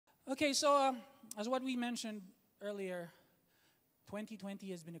Okay, so as what we mentioned earlier, 2020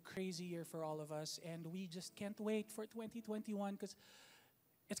 has been a crazy year for all of us, and we just can't wait for 2021 because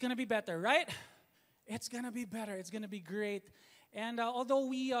it's going to be better, right? It's going to be better. It's going to be great. And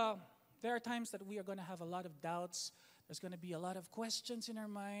although there are times that we are going to have a lot of doubts, there's going to be a lot of questions in our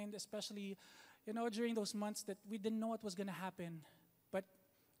mind, especially, during those months that we didn't know what was going to happen. But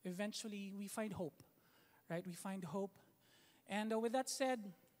eventually, we find hope, right? We find hope. And with that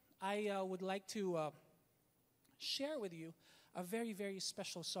said, I would like to share with you a very, very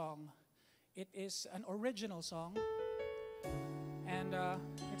special song. It is an original song, and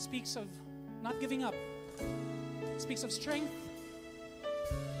it speaks of not giving up. It speaks of strength.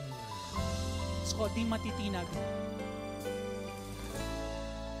 It's called Di Matitinag.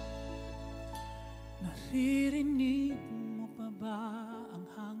 Naririnig mo pa ba ang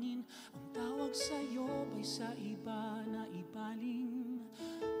hangin? Ang tawag sa'yo ba'y sa iba na ibaling?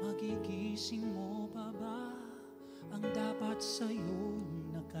 Magigising mo pa ba ang dapat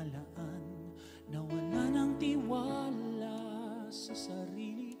sa'yo'y nakalaan? Nawala ng tiwala sa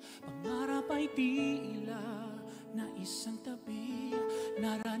sarili, pangarap ay tila na isang tabi.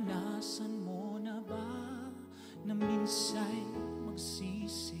 Naranasan mo na ba na minsa'y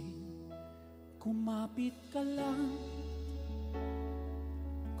magsisi? Kumapit ka lang,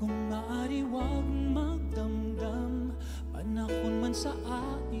 kung maaari wag magdamdam. Panahon man sa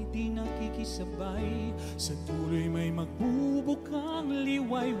atin di nakikisabay, sa tuloy may magbubukang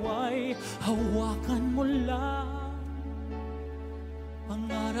liwayway. Hawakan mo lang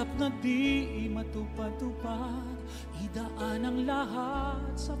pangarap na di matupad-tupad, idaan ang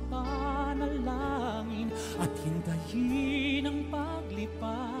lahat sa panalangin at hintayin ang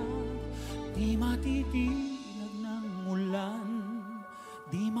paglipad. Di matitinag ng ulan,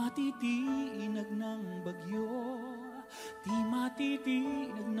 di matitinag ng bagyo, di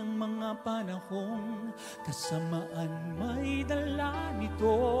matitinag ng mga panahong kasamaan may dala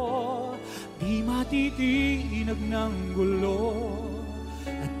nito. Di matitinag ng gulo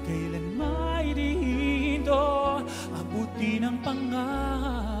at kailan may dihinto, abutin ang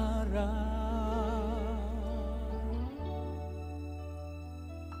pangarap.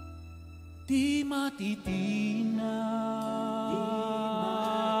 Di matitinag,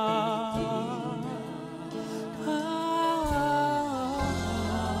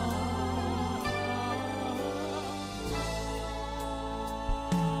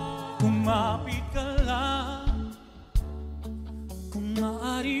 kumapit ka lang, kung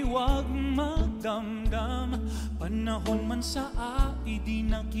maaari wag magdamdam. Panahon man sa atin di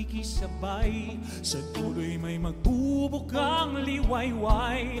nakikisabay, sa tuloy may magbubukang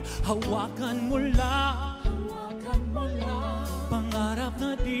liwayway. Hawakan mo lang pangarap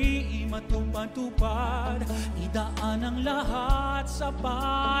na di matupad-tupad, idaan ang lahat sa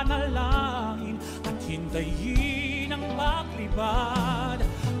panalangin at hintayin ang paglibad.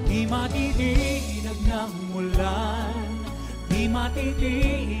 Di matitinag ng ulan, di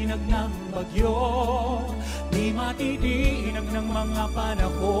matitinag ng bagyo, di matitinag ng mga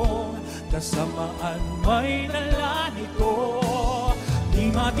panahon kasamaan may dala nito. Di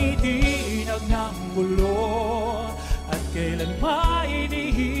matitinag ng gulo at kailan may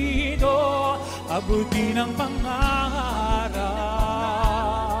dihito, abutin ang pangarap.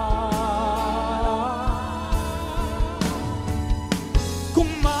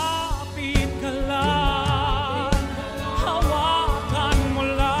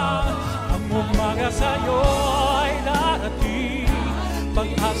 Sa'yo ay darating,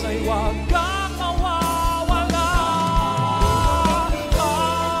 pag-asa'y wag kang mawala.